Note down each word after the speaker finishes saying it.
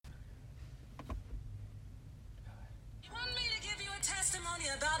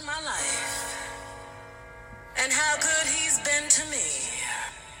about my life and how good he's been to me.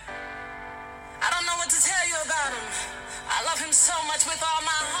 I don't know what to tell you about him. I love him so much with all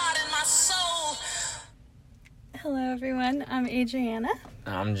my heart and my soul. Hello everyone, I'm Adriana.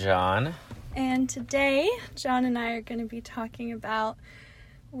 I'm John. And today, John and I are going to be talking about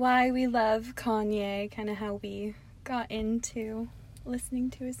why we love Kanye, kind of how we got into listening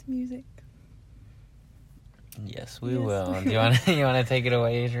to his music. Yes, we will. Do you want to take it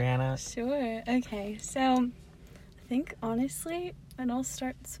away, Adriana? Sure. Okay, so I think honestly, it all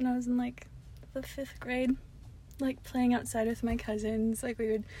starts when I was in like the 5th grade, like playing outside with my cousins. Like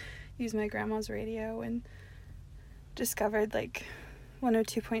we would use my grandma's radio and discovered like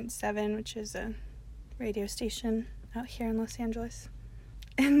 102.7, which is a radio station out here in Los Angeles.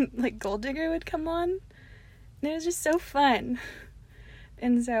 And like Gold Digger would come on. And it was just so fun.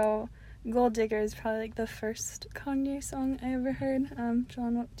 And so Gold Digger is probably like the first Kanye song I ever heard.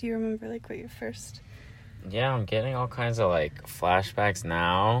 John, do you remember like what your first? Yeah, I'm getting all kinds of like flashbacks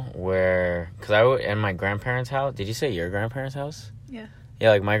now because in my grandparents' house. Did you say your grandparents' house? Yeah. Yeah,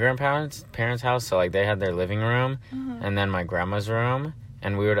 like my grandparents' house, so like they had their living room and then my grandma's room,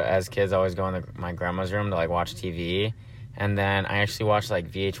 and we would as kids always go in my grandma's room to like watch TV, and then I actually watched like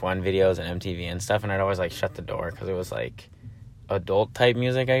VH1 videos and MTV and stuff, and I'd always like shut the door because it was like adult type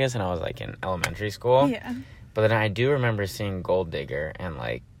music, I guess, and I was like in elementary school. Yeah. But then I do remember seeing Gold Digger, and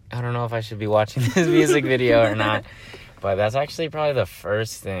like I don't know if I should be watching this music video or not, but that's actually probably the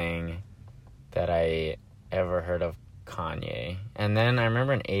first thing that I ever heard of Kanye. And then I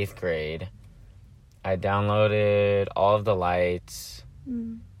remember in 8th grade I downloaded All of the Lights. I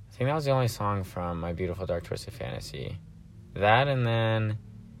think that was the only song from My Beautiful Dark Twisted Fantasy. That, and then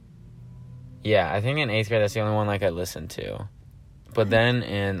I think in 8th grade that's the only one like I listened to. But then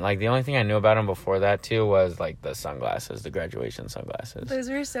in like the only thing I knew about him before that too was like the sunglasses, the graduation sunglasses. Those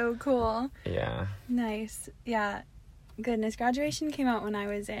were so cool. Yeah. Nice. Yeah. Goodness, graduation came out when I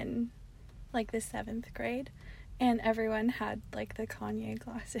was in like the 7th grade. And everyone had, like, the Kanye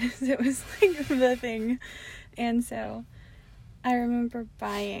glasses. It was, like, the thing. And so I remember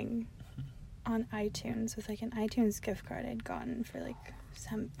buying on iTunes with, like, an iTunes gift card I'd gotten for, like,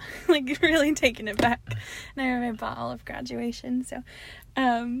 some, like, really taking it back. And I remember I bought all of graduation. So,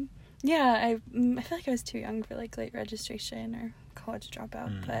 I feel like I was too young for, like, late registration or college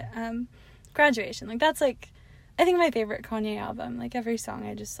dropout. But graduation, like, that's, like, I think my favorite Kanye album. Like, every song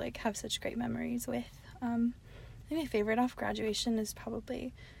I just, like, have such great memories with. I think my favorite off graduation is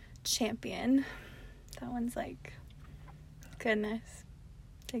probably Champion. That one's like, goodness,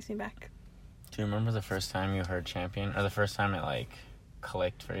 takes me back. Do you remember the first time you heard Champion, or the first time it like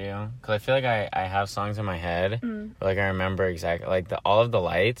clicked for you? Because I feel like I have songs in my head, but like I remember exactly like All of the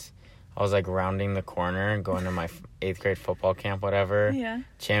Lights. I was like rounding the corner and going to my 8th grade football camp, whatever. Yeah.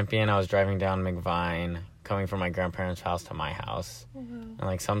 Champion, I was driving down McVine, coming from my grandparents' house to my house. And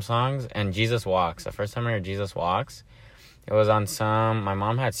like some songs, and Jesus Walks. The first time I heard Jesus Walks, it was on my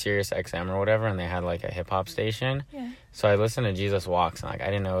mom had Sirius XM or whatever, and they had like a hip hop station. Yeah. So I listened to Jesus Walks, and like I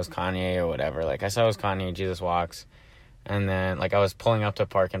didn't know it was Kanye or whatever. Like I saw it was Kanye, Jesus Walks, and then like I was pulling up to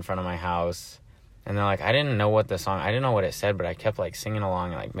park in front of my house, and then like I didn't know what it said, but I kept like singing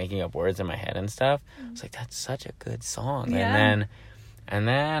along and like making up words in my head and stuff. I was like, that's such a good song. Yeah. And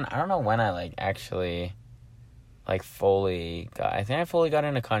then I don't know when I like actually like fully got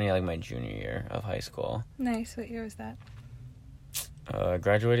into Kanye like my junior year of high school. Nice. What year was that?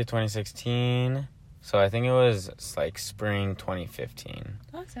 Graduated 2016, so I think it was like spring 2015.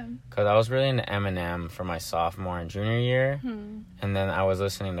 Awesome. Because I was really into Eminem for my sophomore and junior year, and then I was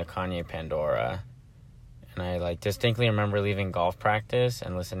listening to Kanye Pandora, and I like distinctly remember leaving golf practice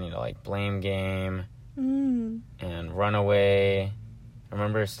and listening to like Blame Game and Runaway. I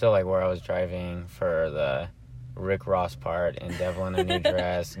remember still like where I was driving for the Rick Ross part in Devil in a New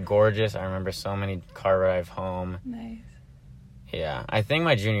Dress. Gorgeous. I remember so many car ride home. Nice. Yeah, I think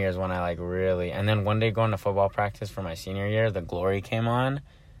my junior year is when I like really, and then one day going to football practice for my senior year, The Glory came on,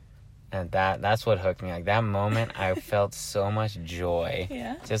 and that's what hooked me. Like that moment, I felt so much joy.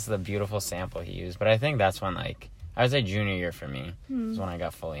 Yeah. Just the beautiful sample he used. But I think that's when like, I would say junior year for me is when I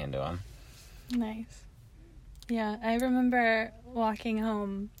got fully into him. Nice. Yeah, I remember walking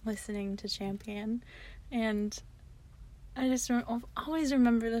home listening to Champion, and I just always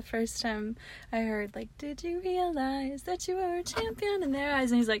remember the first time I heard, like, did you realize that you were a champion in their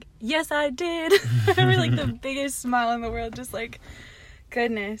eyes? And he's like, yes, I did. I remember, like, the biggest smile in the world, just, like,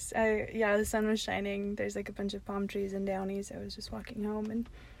 goodness. The sun was shining. There's, like, a bunch of palm trees and Downies. I was just walking home, and,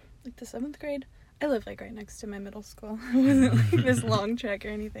 like, the 7th grade, I live, like, right next to my middle school. It wasn't, like, this long trek or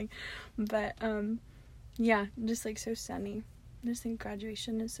anything. But, just, like, so sunny. I just think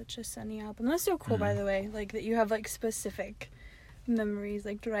Graduation is such a sunny album. That's so cool, by the way, like, that you have, like, specific memories,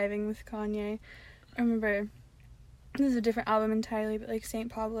 like, driving with Kanye. I remember, this is a different album entirely, but, like,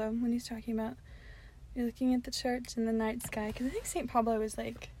 St. Pablo, when he's talking about, you're looking at the church and the night sky, because I think St. Pablo was,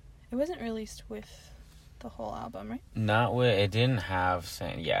 like, it wasn't released with the whole album, right? Not with, it didn't have,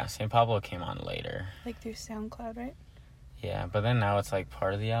 St. Pablo came on later. Like, through SoundCloud, right? Yeah, but then now it's, like,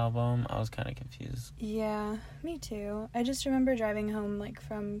 part of the album. I was kind of confused. Yeah, me too. I just remember driving home, like,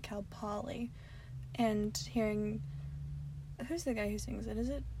 from Cal Poly and hearing... Who's the guy who sings it? Is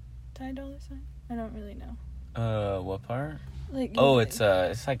it Ty Dolla $ign? I don't really know. What part? Like, It's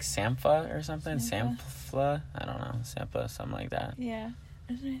like Sampha or something? Sampha? I don't know. Sampha, something like that. Yeah.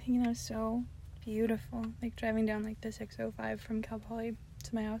 I was thinking that was so beautiful. Like, driving down, like, the 605 from Cal Poly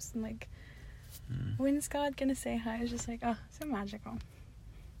to my house and, like, when's God gonna say hi? It's just like, oh, so magical.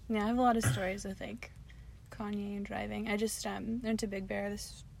 Yeah, I have a lot of stories with, like, Kanye and driving. I just went to Big Bear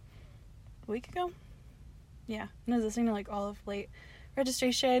this week ago. Yeah, and I was listening to, like, all of Late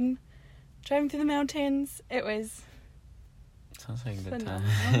Registration, driving through the mountains. It was sounds like a good phenomenal.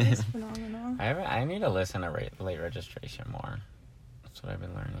 time. It was phenomenal. I need to listen to Late Registration more. That's what I've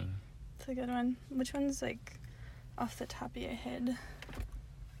been learning. It's a good one. Which one's, like, off the top of your head?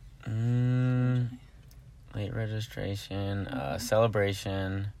 Late Registration.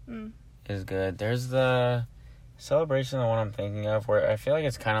 Celebration is good. There's the Celebration, the one I'm thinking of, where I feel like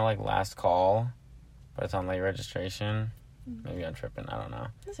it's kind of like Last Call, but it's on Late Registration. Maybe I'm tripping. I don't know.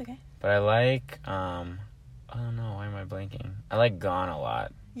 That's okay. But I like, I don't know. Why am I blanking? I like Gone a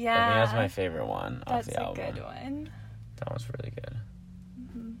lot. Yeah. I think that's my favorite one off the album. That's a good one. That one's really good.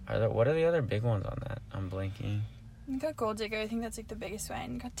 What are the other big ones on that? I'm blanking. You got Gold Digger. I think that's, like, the biggest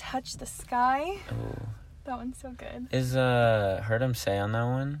one. You got Touch the Sky. Ooh. That one's so good. Is Heard Him Say on that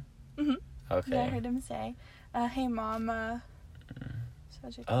one? Mm-hmm. Okay. Yeah, I heard him say. Hey Mama.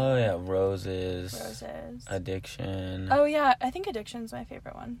 Oh, yeah. Roses. Roses. Addiction. Oh, yeah. I think Addiction's my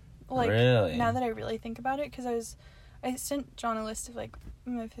favorite one. Like, really? Now that I really think about it, because I sent John a list of, like,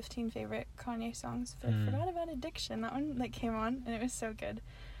 my 15 favorite Kanye songs, but I forgot about Addiction. That one, like, came on, and it was so good.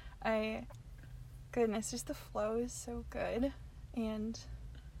 Goodness, just the flow is so good, and,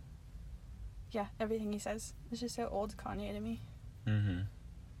 yeah, everything he says is just so old Kanye to me.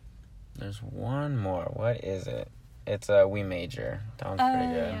 There's one more. What is it? It's We Major. That one's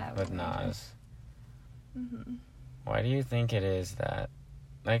pretty good. Yeah, with Nas. Mm-hmm. Why do you think it is that...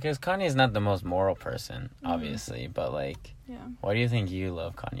 Like, because Kanye's not the most moral person, obviously, but, like... Yeah. Why do you think you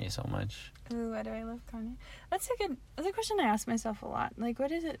love Kanye so much? Ooh, why do I love Kanye? That's a question I ask myself a lot. Like,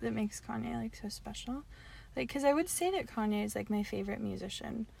 what is it that makes Kanye, like, so special? Like, because I would say that Kanye is, like, my favorite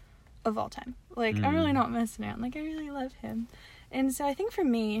musician of all time. Like, I'm really not messing around. Like, I really love him. And so I think for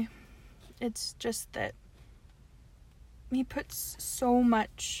me, it's just that he puts so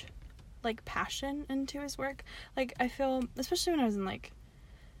much, like, passion into his work. Like, I feel, especially when I was in, like,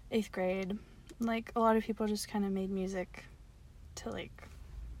 8th grade, like, a lot of people just kind of made music to, like,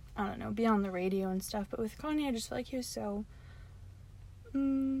 I don't know, be on the radio and stuff. But with Kanye, I just felt like he was so,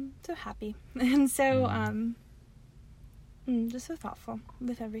 so happy. And so, just so thoughtful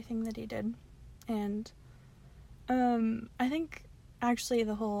with everything that he did. And, I think, actually,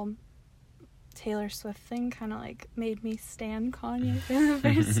 the whole Taylor Swift thing kind of, like, made me stan Kanye for the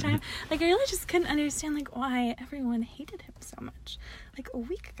first time. Like, I really just couldn't understand, like, why everyone hated him so much. Like, a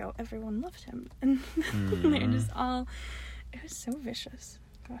week ago, everyone loved him. And they're just all... It was so vicious.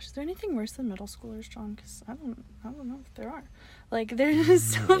 Gosh, is there anything worse than middle schoolers, John? Because I don't know if there are. Like, they're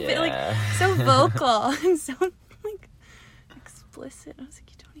just so so vocal and so, like, explicit. I was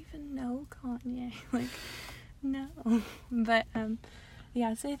like, you don't even know Kanye. Like, no. But,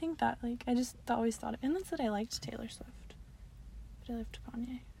 yeah, so I think that, like, I just always thought, and that's that I liked Taylor Swift. But I loved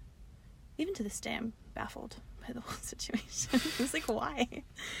Kanye. Even to this day, I'm baffled by the whole situation. I was like, why?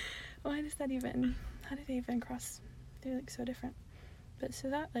 Why does that even, how did they even cross? They're, like, so different. But so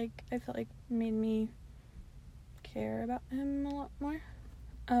that, like, I felt like made me care about him a lot more.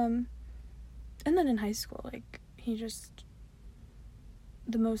 And then in high school, like, he just,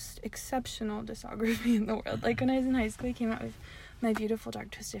 the most exceptional discography in the world. Like, when I was in high school, he came out with My Beautiful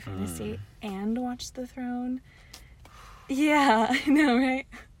Dark Twisted Fantasy and Watch the Throne. Yeah, I know, right?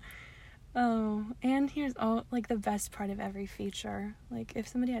 Oh, and here's all, like, the best part of every feature. Like, if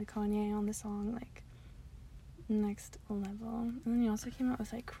somebody had Kanye on the song, like, next level. And then he also came out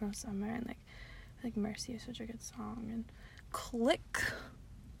with, like, Cruel Summer and, like Mercy is such a good song. And Click.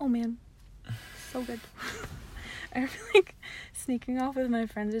 Oh, man. So good. I remember, like, sneaking off with my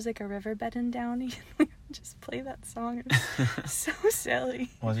friends. There's, like, a riverbed in Downey. And we just play that song. It's so silly.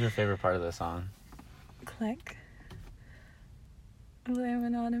 What's your favorite part of the song? Click.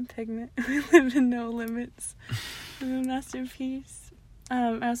 Lemonade and Pigment. We Live in No Limits. A masterpiece.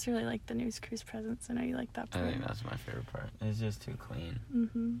 I also really like the News Cruise Presents. I know you like that part. I think that's my favorite part. It's just too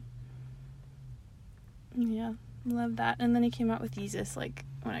clean. Yeah, love that. And then he came out with Yeezus, like,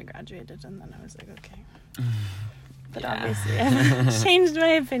 when I graduated, and then I was like, okay. But obviously I've changed my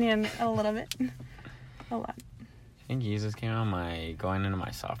opinion a little bit. A lot. I think Yeezus came out going into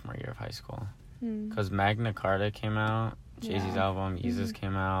my sophomore year of high school. Because Magna Carta came out, Jay-Z's album, Yeezus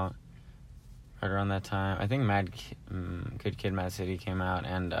came out right around that time. I think Good Kid, Mad City came out,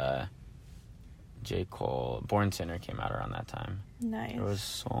 and J. Cole, Born Sinner came out around that time. Nice. There was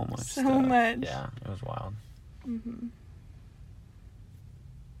so much So stuff. much. Yeah, it was wild.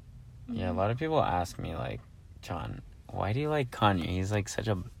 Yeah, a lot of people ask me, like, John, why do you like Kanye? He's, like, such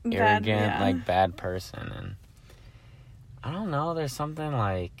a arrogant, like, bad person. And I don't know, there's something,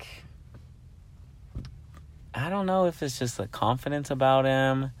 like, I don't know if it's just the confidence about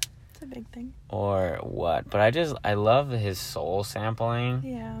him. It's a big thing. Or what. But I love his soul sampling.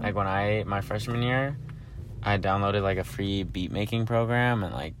 Yeah. Like, my freshman year, I downloaded, like, a free beat-making program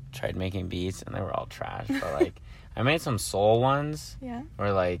and, like, tried making beats, and they were all trash. But, like, I made some soul ones. Yeah.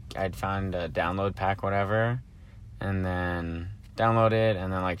 Where, like, I'd find a download pack, whatever, and then download it,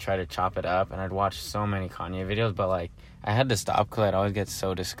 and then, like, try to chop it up. And I'd watch so many Kanye videos, but, like, I had to stop because I'd always get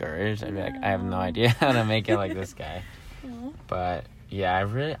so discouraged. I'd be like, I have no idea how to make it like this guy. But, yeah,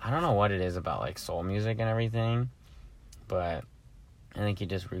 I don't know what it is about, like, soul music and everything, but I think he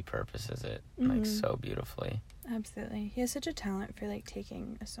just repurposes it, like, so beautifully. Absolutely. He has such a talent for, like,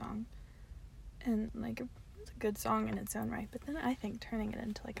 taking a song and, like, it's a good song in its own right, but then I think turning it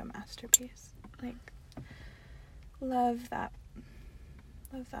into, like, a masterpiece. Like, love that.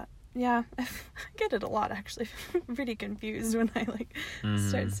 Yeah, I get it a lot, actually. I'm pretty confused when I, like,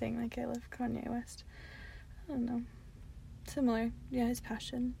 start saying, like, I love Kanye West. I don't know. Similar. Yeah, his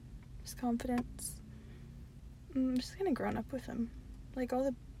passion, his confidence. I'm just kind of grown up with him. Like, all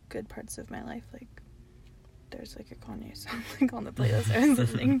the good parts of my life, like, there's, like, a Kanye song, like, on the playlist I was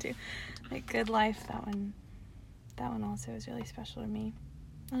listening to. Like, Good Life, that one also is really special to me.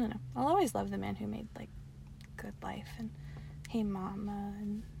 I don't know. I'll always love the man who made, like, Good Life and Hey Mama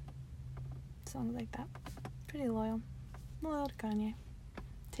and songs like that. Pretty loyal. I'm loyal to Kanye.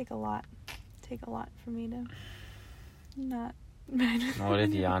 Take a lot for me to not ride with What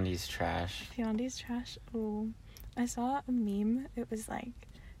if Yondi's trash? Yondi's trash? Ooh. I saw a meme. It was like,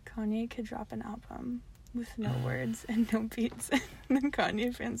 Kanye could drop an album with no words and no beats, and then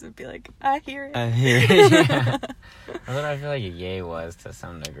Kanye fans would be like, I hear it. Yeah. That's what I feel like Ye was to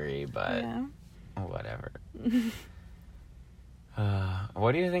some degree, but Yeah. whatever.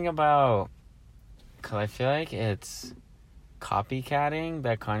 What do you think about, because I feel like it's copycatting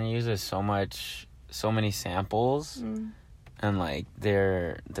that Kanye uses so many samples, and like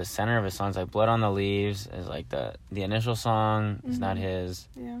the center of his songs, like Blood on the Leaves is like the initial song is not his,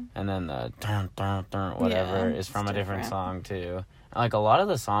 and then the dun, whatever is from a different song too. And like a lot of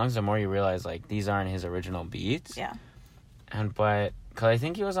the songs, the more you realize like these aren't his original beats. Yeah. But because I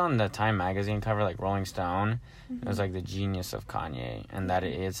think he was on the Time magazine cover, like Rolling Stone, it was like the genius of Kanye, and that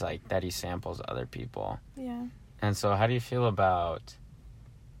it's like that he samples other people. Yeah. And so how do you feel about,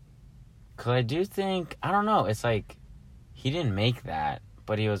 because I do think, I don't know, it's like he didn't make that,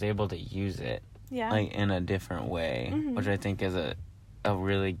 but he was able to use it, like in a different way, which I think is a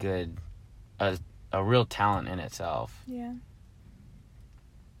really good, a real talent in itself. Yeah.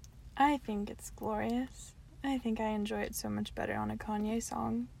 I think it's glorious. I think I enjoy it so much better on a Kanye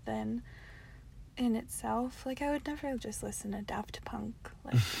song than in itself. Like, I would never just listen to Daft Punk,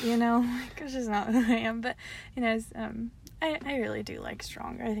 like, you know, like, it's just not who I am, but, you know, I really do like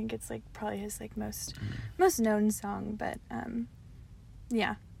Stronger. I think it's, like, probably his, like, most known song, but,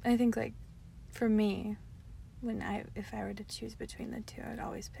 yeah, I think, like, for me, if I were to choose between the two, I'd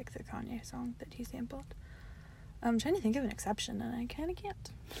always pick the Kanye song that he sampled. I'm trying to think of an exception, and I kind of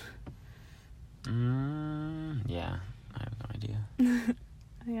can't. Yeah, I have no idea.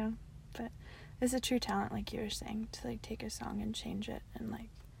 Yeah, but it's a true talent, like you were saying, to, like, take a song and change it and, like,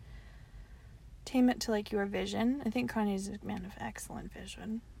 tame it to, like, your vision. I think Kanye's a man of excellent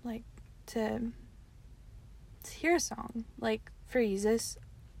vision. Like, to hear a song, like, for Yeezus,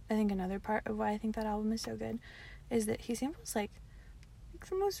 I think another part of why I think that album is so good is that he samples, like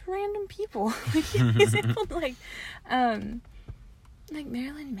the most random people. Like, he sampled, like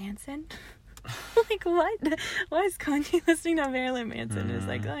Marilyn Manson. Like, what? Why is Kanye listening to Marilyn Manson? It's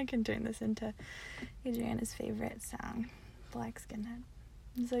like, oh, I can turn this into Adriana's favorite song, Black Skinhead.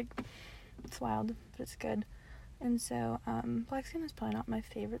 It's like, it's wild, but it's good. And so, Black Skin is probably not my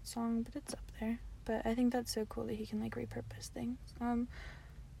favorite song, but it's up there. But I think that's so cool that he can, like, repurpose things. I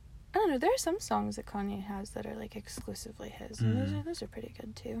don't know, there are some songs that Kanye has that are, like, exclusively his, and those are pretty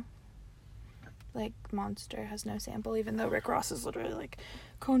good, too. Like, Monster has no sample, even though Rick Ross is literally like,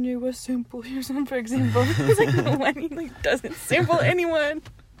 Kanye West sample, here's one for example. It's like, no, when he, like, doesn't sample anyone.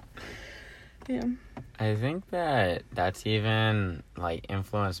 Yeah. I think that's even, like,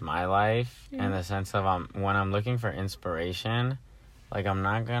 influenced my life in the sense of when I'm looking for inspiration, like, I'm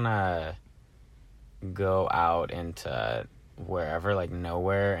not gonna go out into wherever, like,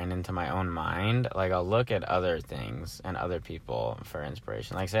 nowhere and into my own mind. Like, I'll look at other things and other people for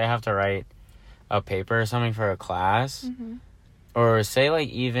inspiration. Like, say I have to write a paper or something for a class, or say, like,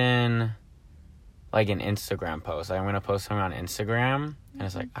 even, like, an Instagram post. Like, I'm gonna post something on Instagram, and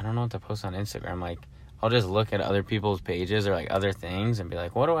it's like, I don't know what to post on Instagram. Like, I'll just look at other people's pages or, like, other things and be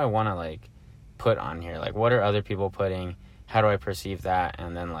like, what do I want to, like, put on here? Like, what are other people putting? How do I perceive that?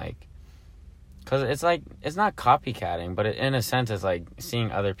 And then, like, because it's, like, it's not copycatting, but in a sense, it's, like, seeing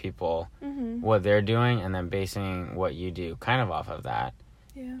other people, what they're doing, and then basing what you do kind of off of that.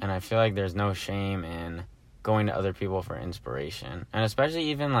 Yeah. And I feel like there's no shame in going to other people for inspiration. And especially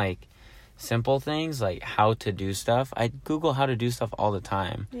even, like, simple things, like how to do stuff. I Google how to do stuff all the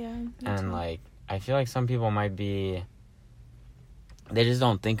time. Yeah. And, like, I feel like some people might be, they just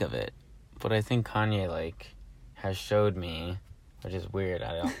don't think of it. But I think Kanye, like, has showed me, which is weird.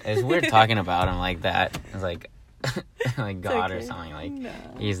 It's weird talking about him like that. It's like, like God or something. Like, no.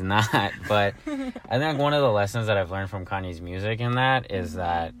 He's not. But I think one of the lessons that I've learned from Kanye's music in that is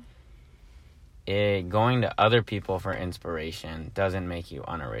that going to other people for inspiration doesn't make you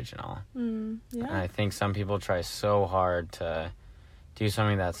unoriginal. Yeah. And I think some people try so hard to do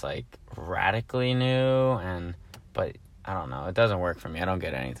something that's, like, radically new, but I don't know. It doesn't work for me. I don't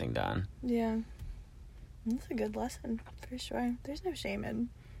get anything done. Yeah. That's a good lesson, for sure. There's no shame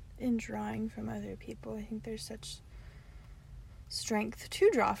in drawing from other people. I think there's such strength to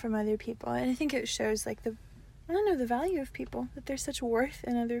draw from other people, and I think it shows, like, the value of people, that there's such worth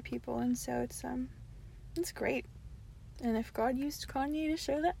in other people, and so it's great. And if God used Kanye to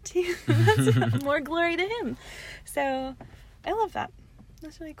show that to you, that's more glory to him. So I love that.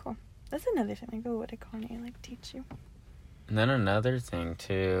 That's really cool. That's another thing, like, what did Kanye, like, teach you? And then another thing,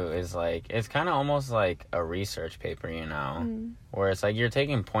 too, is, like, it's kind of almost like a research paper, you know, where it's, like, you're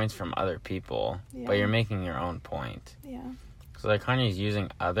taking points from other people, but you're making your own point. Yeah. So, like, Kanye's using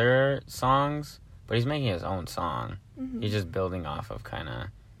other songs, but he's making his own song. He's just building off of kind of,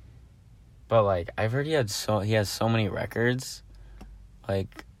 but, like, I've heard he has so many records.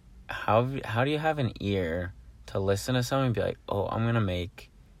 Like, how do you have an ear to listen to something and be like, oh, I'm going to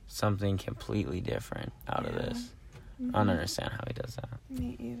make something completely different out of this? I don't understand how he does that.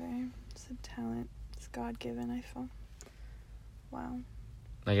 Me either. It's a talent. It's God-given, I feel. Wow.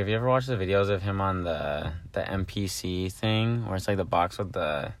 Like, have you ever watched the videos of him on the MPC thing, where it's, like, the box with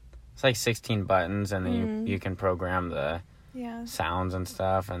it's, like, 16 buttons, and then you can program the sounds and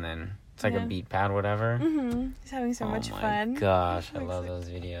stuff, and then it's, like, a beat pad, whatever. He's having so much fun. Oh, my gosh. I love those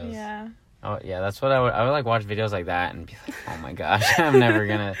videos. Yeah. Oh, yeah, that's what I would, like, watch videos like that and be like, oh, my gosh, I'm never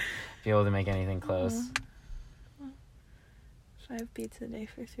gonna be able to make anything close. 5 beats a day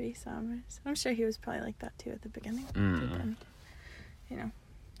for 3 summers. I'm sure he was probably like that, too, at the beginning. And, you know,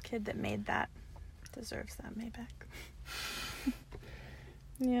 kid that made that deserves that Maybach.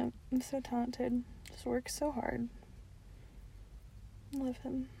 Yeah, he's so talented. Just works so hard. Love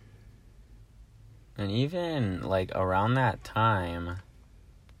him. And even, like, around that time,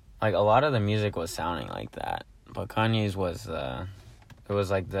 like, a lot of the music was sounding like that. But Kanye's was, it was,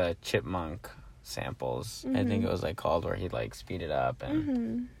 like, the chipmunk samples, I think it was, like, called, where he'd, like, speed it up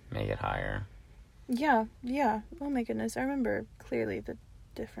and make it higher. Yeah. Oh, my goodness. I remember clearly the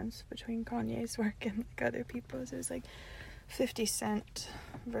difference between Kanye's work and, like, other people's. It was, like, 50 Cent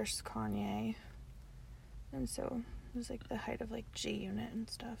versus Kanye. And so it was, like, the height of, like, G-Unit and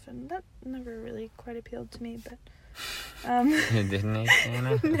stuff. And that never really quite appealed to me, but... Didn't it,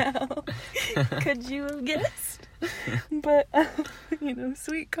 Anna? No. Could you have guessed? But, you know,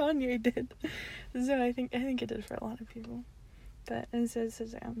 sweet Kanye did. So I think it did for a lot of people. But, and so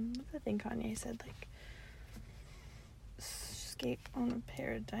the thing Kanye said, like, skate on a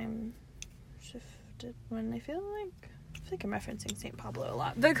paradigm shifted when I feel like I'm referencing St. Pablo a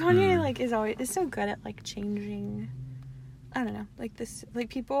lot. But Kanye, like, is so good at, like, changing, I don't know, like, this, like,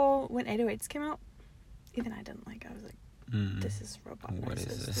 people, when 808s came out, even I didn't like, I was like, this is robot What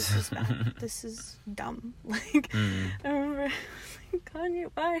noises. is this? This is bad. This is dumb. Like, I remember, like, Kanye,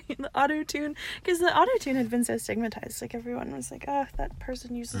 why? The auto-tune. Because the auto-tune had been so stigmatized. Like, everyone was like, oh, that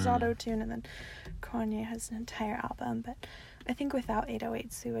person uses auto-tune. And then Kanye has an entire album. But I think without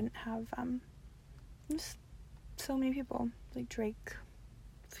 808s, we wouldn't have Just so many people. Like Drake,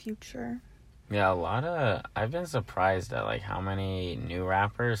 Future. Yeah, I've been surprised at, like, how many new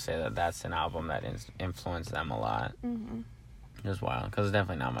rappers say that that's an album that influenced them a lot. Mm-hmm. Just wild, because it's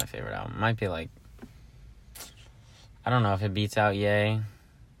definitely not my favorite album. It might be, like, I don't know if it beats out Ye,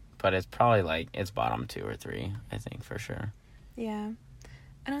 but it's probably, like, it's bottom 2 or 3, I think, for sure. Yeah.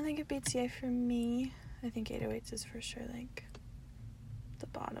 I don't think it beats Ye for me. I think 808s is for sure, like, the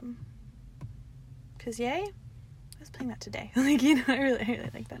bottom. Because Ye, I was playing that today. Like, you know, I really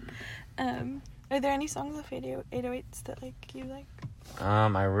like that. Are there any songs of 808s that, like, you like?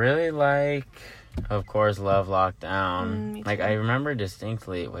 I really like, of course, Love Lockdown. Me Like, too. I remember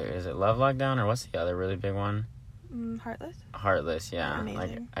distinctly, wait, is it Love Lockdown, or what's the other really big one? Heartless? Heartless, yeah. Amazing.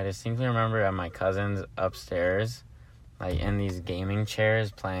 Like, I distinctly remember at my cousin's upstairs, like, in these gaming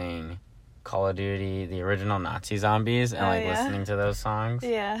chairs playing Call of Duty, the original Nazi Zombies, and, like, listening to those songs.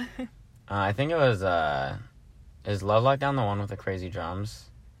 Yeah. I think it was, is Love Lockdown the one with the crazy drums?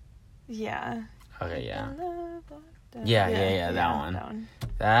 Yeah. Okay, yeah. Love Lockdown. Yeah, that one.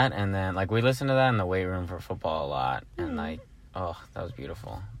 That, and then, like, we listened to that in the weight room for football a lot, and, like, oh, that was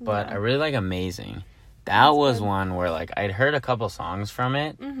beautiful. But Yeah. I really like Amazing. That That's was good. one where, like, I'd heard a couple songs from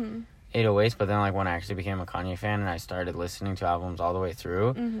it, Mm-hmm. 808s, but then, like, when I actually became a Kanye fan and I started listening to albums all the way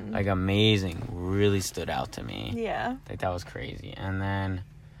through, Mm-hmm. like, Amazing really stood out to me. Yeah. Like, that was crazy. And then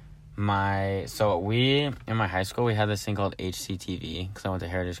in my high school, we had this thing called HCTV, because I went to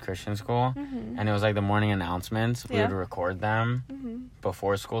Heritage Christian School, Mm-hmm. and it was, like, the morning announcements. We Yeah. would record them Mm-hmm.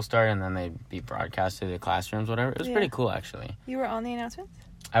 before school started, and then they'd be broadcast to the classrooms, whatever. It was Yeah. pretty cool, actually. You were on the announcements?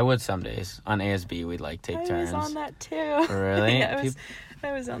 I would some days. On ASB, we'd, like, take turns. I was on that too. Really? Yeah,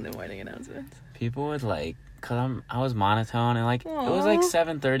 I was on the morning announcements. People would, like, because I was monotone, and, like, it was, like, Aw.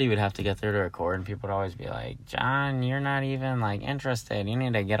 7:30 we'd have to get there to record, and people would always be like, John, you're not even, like, interested. You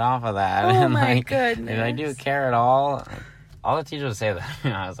need to get off of that. Oh, and, my like, goodness. If I do care at all, all the teachers would say that.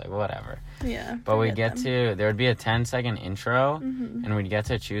 I was like, whatever. Yeah. But we'd forget get them. there would be a 10-second intro, Mm-hmm. and we'd get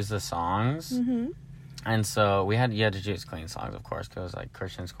to choose the songs. Mm-hmm. And so you had to choose clean songs, of course, because it was, like,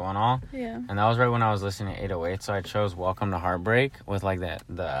 Christian school and all. Yeah. And that was right when I was listening to 808, so I chose Welcome to Heartbreak with, like, the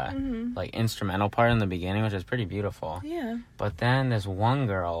Mm-hmm. like, instrumental part in the beginning, which is pretty beautiful. Yeah. But then this one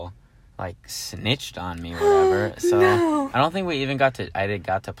girl, like, snitched on me, whatever. So No. I don't think I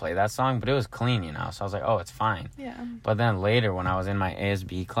got to play that song, but it was clean, you know. So I was like, oh, it's fine. Yeah. But then later, when I was in my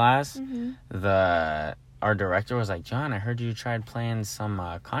ASB class, Mm-hmm. our director was like, John, I heard you tried playing some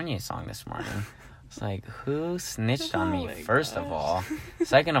Kanye song this morning. It's like, who snitched on Oh me, my first of gosh. all?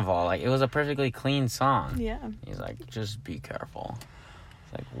 Second of all, like, it was a perfectly clean song. Yeah. He's like, just be careful.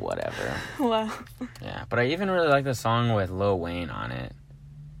 It's like, whatever. Wow. Yeah, but I even really like the song with Lil Wayne on it.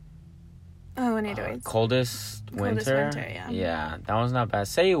 Oh, and 808s. Coldest Winter. Yeah. Yeah, that one's not bad.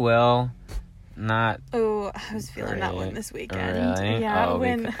 Say You Will, not Oh, I was feeling that one great. this weekend. Really? Yeah, Oh,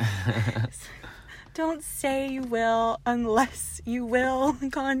 when because- don't say you will unless you will,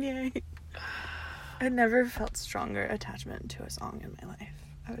 Kanye. I never felt stronger attachment to a song in my life.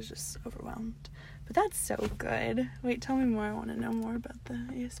 I was just overwhelmed. But that's so good. Wait, tell me more. I want to know more about the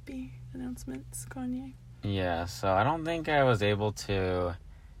ASB announcements, Kanye. Yeah, so I don't think I was able to.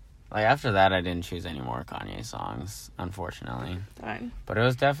 Like, after that, I didn't choose any more Kanye songs, unfortunately. Fine. But it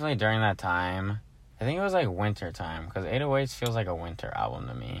was definitely during that time. I think it was, like, winter time, because 808s feels like a winter album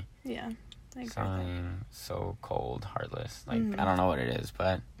to me. Yeah. I agree with that. Something so cold, heartless. Like, Mhm. I don't know what it is,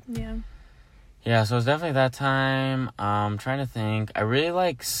 but. Yeah. Yeah, so it was definitely that time. Trying to think. I really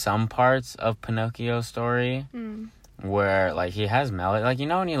like some parts of Pinocchio's story Mm. where, like, he has melody. Like, you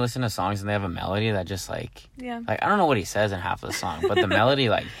know when you listen to songs and they have a melody that just, like, Yeah. I don't know what he says in half of the song, but the melody,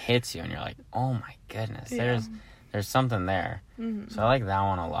 like, hits you and you're like, oh my goodness, Yeah. there's something there. Mm-hmm. So I like that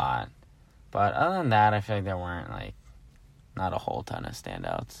one a lot. But other than that, I feel like there weren't, like, not a whole ton of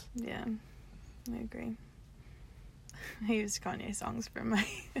standouts. Yeah, I agree. I used Kanye songs for my...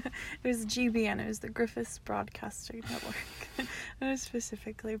 it was GBN, it was the Griffiths Broadcasting Network. I was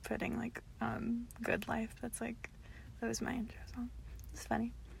specifically putting, like, Good Life. That was my intro song. It's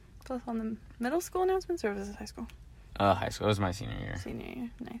funny. Both on the middle school announcements, or was this high school? High school. It was my senior year. Senior year.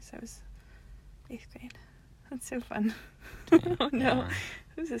 Nice. I was 8th grade. That's so fun. Yeah, Oh, no. yeah.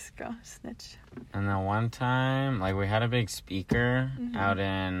 Who's this girl? Snitch. And then one time, like, we had a big speaker Mhm. out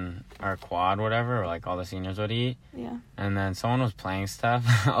in our quad, whatever, where, like, all the seniors would eat. Yeah. And then someone was playing stuff.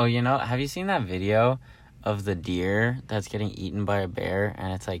 Oh, you know, have you seen that video of the deer that's getting eaten by a bear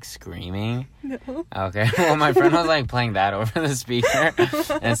and it's, like, screaming? No. Okay. Well, my friend was, like, playing that over the speaker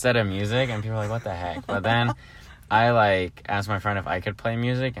instead of music, and people were like, what the heck? But then I, like, asked my friend if I could play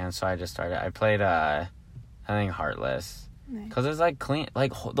music, and so I just started. I played, I think, Heartless. Nice. Because it's, like, clean.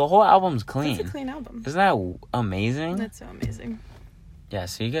 Like, the whole album's clean. It's a clean album. Isn't that amazing? That's so amazing. Yeah,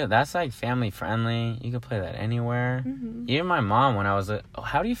 so that's, like, family-friendly. You could play that anywhere. Mm-hmm. Even my mom, when I was...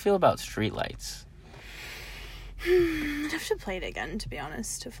 how do you feel about Streetlights? I'd have to play it again, to be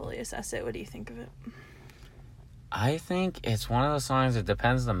honest, to fully assess it. What do you think of it? I think it's one of those songs, it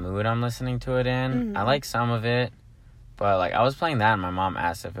depends the mood I'm listening to it in. Mm-hmm. I like some of it, but, like, I was playing that and my mom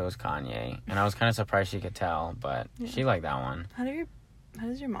asked if it was Kanye. And I was kind of surprised she could tell, but she liked that one. How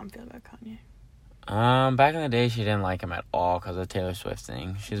does your mom feel about Kanye? Back in the day, she didn't like him at all because of the Taylor Swift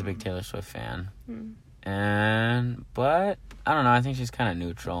thing. She's a big Taylor Swift fan. But, I don't know, I think she's kind of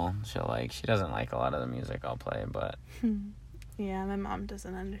neutral. She doesn't like a lot of the music I'll play, but... Yeah, my mom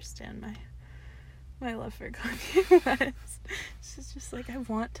doesn't understand my love for Kanye West. She's just like, I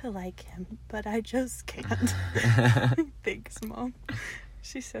want to like him, but I just can't. Thanks, Mom.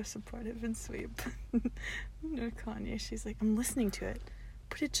 She's so supportive and sweet. No, Kanye, she's like, I'm listening to it,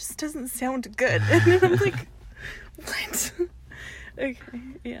 but it just doesn't sound good. And then I'm like, what? Okay,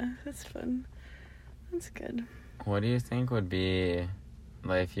 yeah, that's fun. That's good. What do you think would be,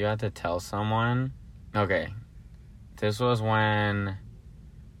 like, if you had to tell someone... Okay, this was when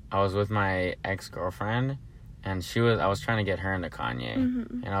I was with my ex-girlfriend, and I was trying to get her into Kanye.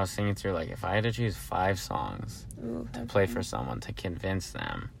 Mm-hmm. And I was thinking through, like, if I had to choose 5 songs to play for someone to convince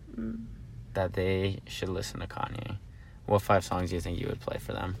them that they should listen to Kanye, what 5 songs do you think you would play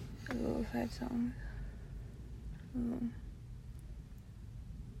for them? 5 songs.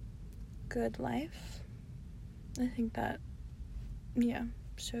 Good Life. I think that,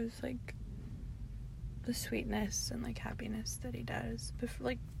 shows, like, the sweetness and, like, happiness that he does. But for,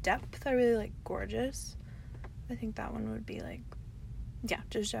 like, depth, I really like Gorgeous. I think that one would be, like,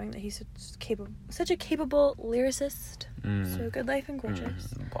 just showing that he's such a capable lyricist. So Good Life and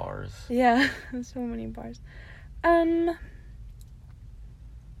Gorgeous. Bars. Yeah, so many bars. I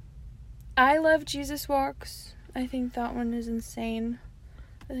love Jesus Walks. I think that one is insane.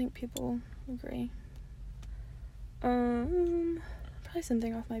 I think people agree. Probably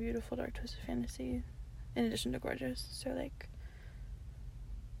something off My Beautiful Dark Twisted Fantasy, in addition to Gorgeous. So, like,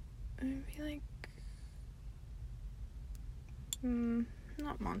 maybe, like,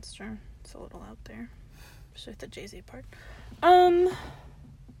 not Monster. It's a little out there, especially with the Jay-Z part.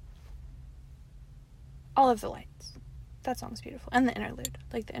 All of the Lights. That song's beautiful. And the interlude.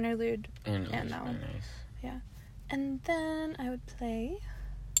 Like, the interlude and that one. Nice. Yeah. And then I would play...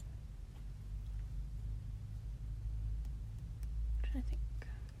 I think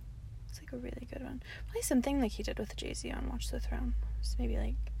it's like a really good one. Probably something like he did with Jay-Z on Watch the Throne. Just maybe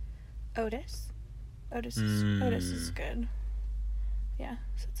like Otis. Otis is good. Yeah,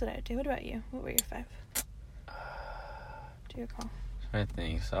 so that's what I would do. What about you? What were your 5? Do you recall? I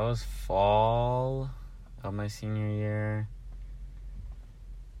think so. That was fall of my senior year.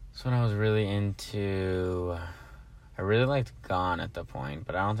 That's when I was really into... I really liked Gone at the point,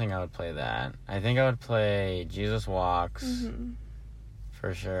 but I don't think I would play that. I think I would play Jesus Walks. Mm-hmm.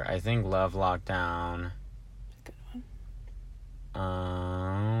 For sure. I think Love Lockdown. That's a good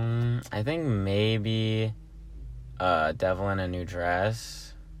one. I think maybe Devil in a New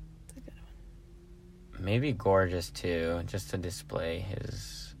Dress. That's a good one. Maybe Gorgeous too, just to display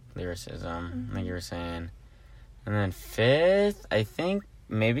his lyricism, like you were saying. And then 5th, I think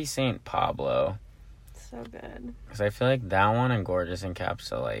maybe Saint Pablo. So good. Because I feel like that one and Gorgeous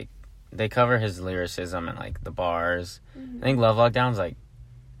encapsulate, like, they cover his lyricism and, like, the bars. I think Love Lockdown's, like,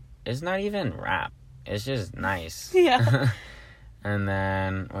 it's not even rap. It's just nice. Yeah. And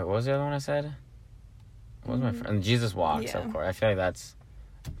then, what was the other one I said? What was my friend? Jesus Walks, of course. I feel like that's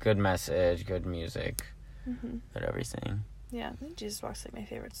good message, good music, good everything. Yeah, I think Jesus Walks is like my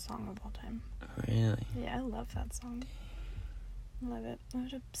favorite song of all time. Really? Yeah, I love that song. I love it. I'm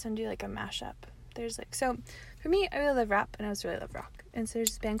going to send you like a mashup. There's like, so for me, I really love rap and I also really love rock. And so there's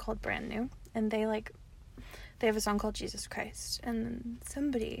this band called Brand New, and they have a song called Jesus Christ, and then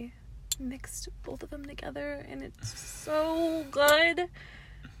somebody mixed both of them together and it's so good.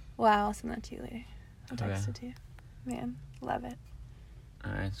 Wow, I'll send that to you later. I'll text it to you. Man, love it.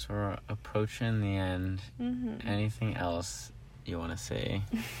 Alright, so we're approaching the end. Anything else you want to say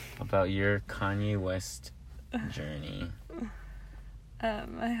about your Kanye West journey?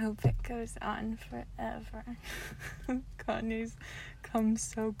 I hope it goes on forever. Kanye's come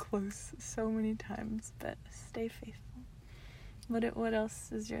so close so many times, but stay faithful. What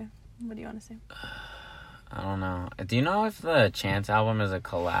else is what do you want to say? I don't know. Do you know if the Chance album is a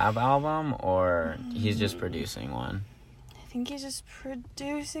collab album or he's just producing one? I think he's just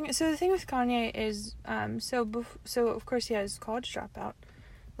producing. So the thing with Kanye is, so of course he has College Dropout,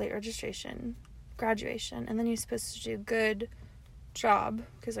 Late Registration, graduation, and then he was supposed to do good job,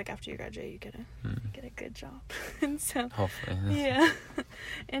 because like after you graduate you get a good job. And so Hopefully. yeah.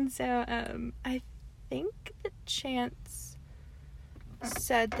 And so I think that Chance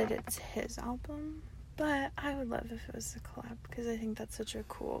said that it's his album, but I would love if it was a collab, because I think that's such a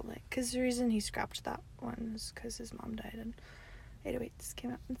cool, like, because the reason he scrapped that one is because his mom died and 808s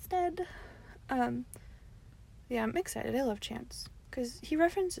came out instead. Yeah, I'm excited. I love Chance, because he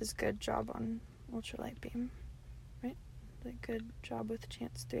references Good Job on Ultralight Beam, right? Like, Good Job with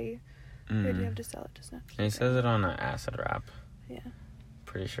Chance 3. Who do you have to sell it to Snapchat? And he says it on Acid Rap. Yeah.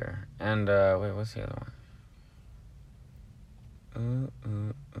 Pretty sure. And, wait, what's the other one?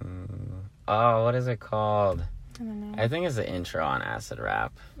 Oh, what is it called? I don't know. I think it's the intro on Acid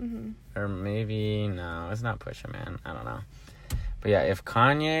Rap. Mm-hmm. Or maybe, no, it's not Pusha Man. I don't know. But yeah, if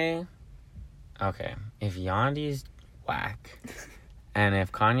Kanye... Okay, if Yandi's whack, and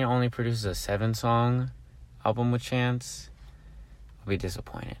if Kanye only produces a 7-song album with Chance, I'll be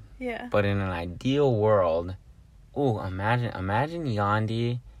disappointed. Yeah. But in an ideal world, imagine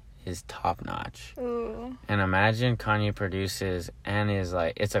Yandi is top notch. Ooh. And imagine Kanye produces and is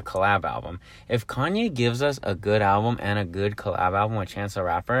like, it's a collab album. If Kanye gives us a good album and a good collab album with Chance the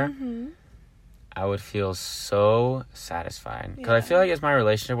Rapper, Mm-hmm. I would feel so satisfied. Because I Yeah. feel like it's my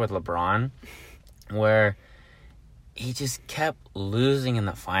relationship with LeBron, where he just kept losing in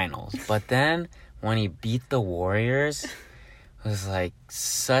the finals. But then when he beat the Warriors, it was like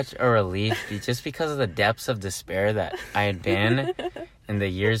such a relief, just because of the depths of despair that I had been in the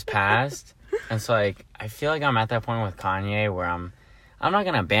years past. And so, like, I feel like I'm at that point with Kanye where I'm not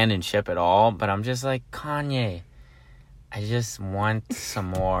going to abandon ship at all, but I'm just like, Kanye, I just want some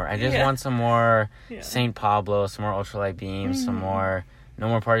more. I just want some more St. Pablo, some more Ultralight Beam, some more No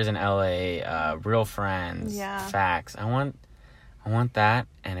More Parties in LA, Real Friends, Facts. I want that,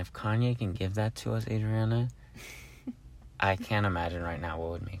 and if Kanye can give that to us, Adriana, I can't imagine right now what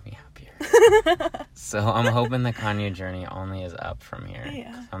would make me happier. So I'm hoping the Kanye journey only is up from here.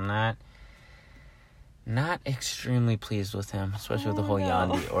 Yeah. 'Cause I'm not extremely pleased with him, especially with the whole no.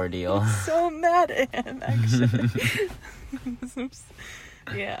 Yandi ordeal. I'm so mad at him, actually.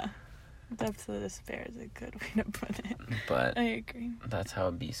 Yeah. Depths of despair is a good way to put it. But I agree. that's how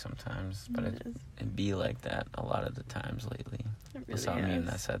it be sometimes. But It is. it be like that a lot of the times lately. It I saw a really meme is.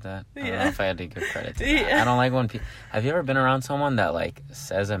 that said that. I don't Yeah. know if I had to give credit to that. Yeah. I don't like when people... Have you ever been around someone that, like,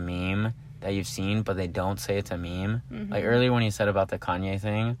 says a meme that you've seen, but they don't say it's a meme? Mm-hmm. Like, earlier when you said about the Kanye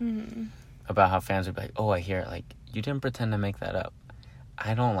thing, Mm-hmm. about how fans would be like, oh, I hear it. Like, you didn't pretend to make that up.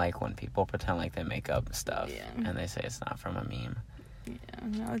 I don't like when people pretend like they make up stuff and they say it's not from a meme. Yeah,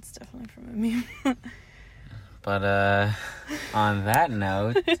 no, it's definitely from a meme. But, on that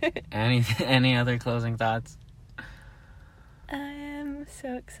note, any other closing thoughts? I am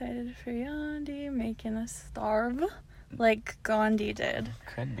so excited for Yandi making us starve like Gandhi did.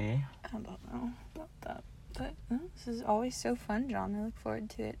 Could be. I don't know about that. But this is always so fun, John. I look forward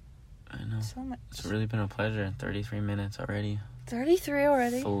to it I know. so much. It's really been a pleasure. 33 minutes already. 33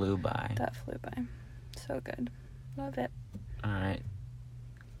 already. Flew by. That flew by. So good. Love it. All right.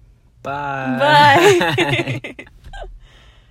 Bye. Bye.